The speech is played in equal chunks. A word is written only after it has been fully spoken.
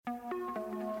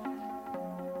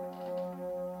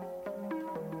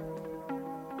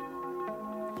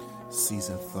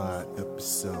Season 5,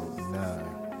 Episode 9.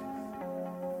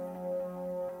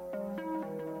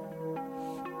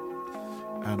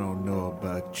 I don't know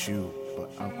about you, but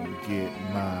I'm gonna get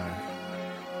mine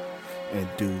in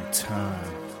due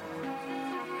time.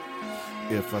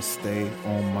 If I stay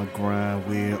on my grind,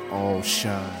 we'll all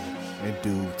shine in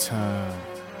due time.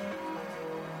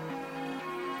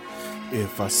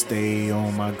 If I stay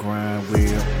on my grind,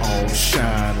 we'll all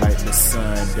shine like the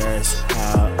sun. That's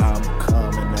how I'm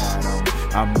coming at 'em.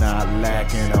 I'm not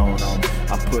lacking on them.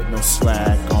 I put no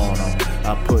slack on them.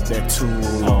 I put that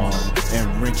tool on them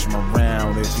and wrench them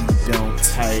around. If you don't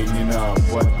tighten up,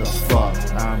 what the fuck?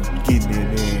 I'm getting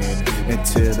it in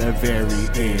until the very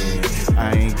end.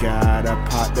 I ain't got a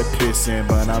pot to piss in,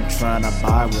 but I'm trying to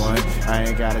buy one. I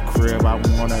ain't got a crib I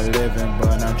wanna live in,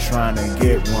 but I'm trying to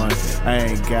get one. I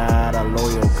ain't got a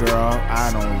loyal girl,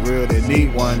 I don't really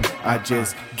need one. I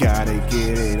just gotta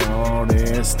get it on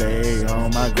and stay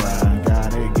on my grind.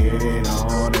 Gotta get it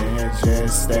on and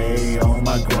just stay on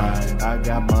my grind. I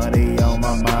got money on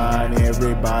my mind,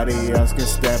 everybody else can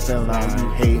step in line. You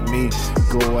hate me,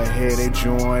 go ahead and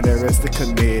join the rest of the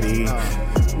committee.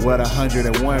 What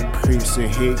 101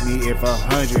 precinct hate me if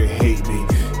 100 hate me.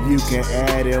 You can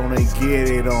add it on and get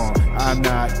it on. I'm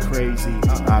not crazy.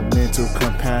 My mental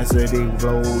capacity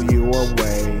blow you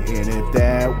away. And if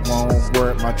that won't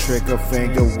work, my trigger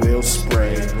finger will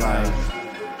spray. Like,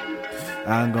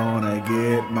 I'm gonna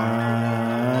get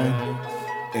mine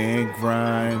and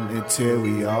grind until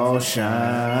we all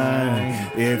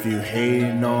shine. If you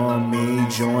hating on me,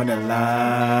 join the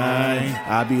line.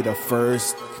 I'll be the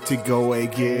first to go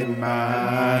and get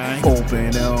mine.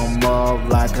 Open them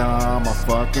up like I'm a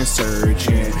fucking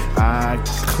surgeon. I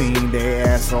clean their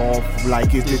ass off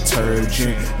like it's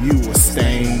detergent. You a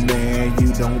stain, man.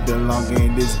 You don't belong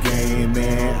in this game,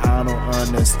 man. I don't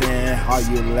understand how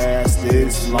you last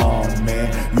this long,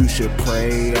 man. You should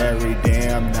pray every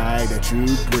damn night that you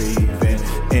breathing,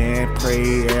 and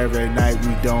pray every night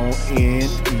we don't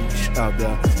end each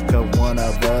other. Cause one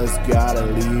of us gotta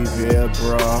leave here,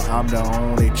 bro. I'm the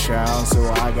only child,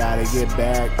 so I gotta get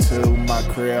back to my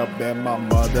crib, and my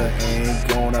mother ain't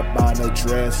gonna buy no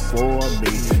dress for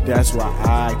me. That's why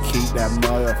I keep that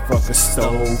motherfucker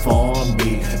stove on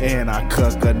me, and I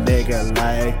cook a nigga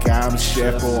like I'm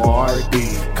Chef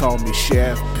RD. Call me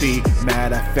Chef P.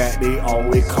 Matter of fact, they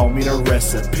always call me the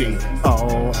recipe.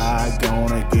 Oh, I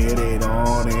gonna get it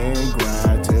on and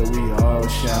grind till we all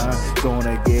shine.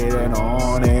 Gonna get it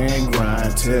on and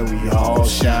grind till we all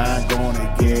shine.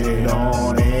 Gonna get it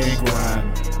on and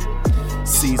grind.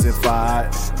 Season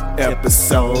 5,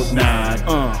 Episode 9.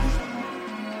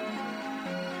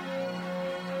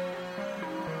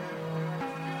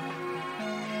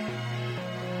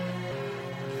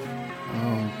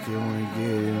 I'm gonna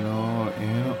get it on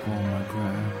and on my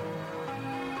grind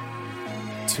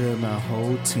till my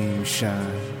whole team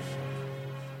shine.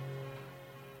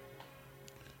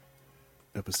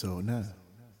 Episode 9,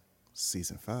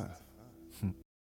 Season 5.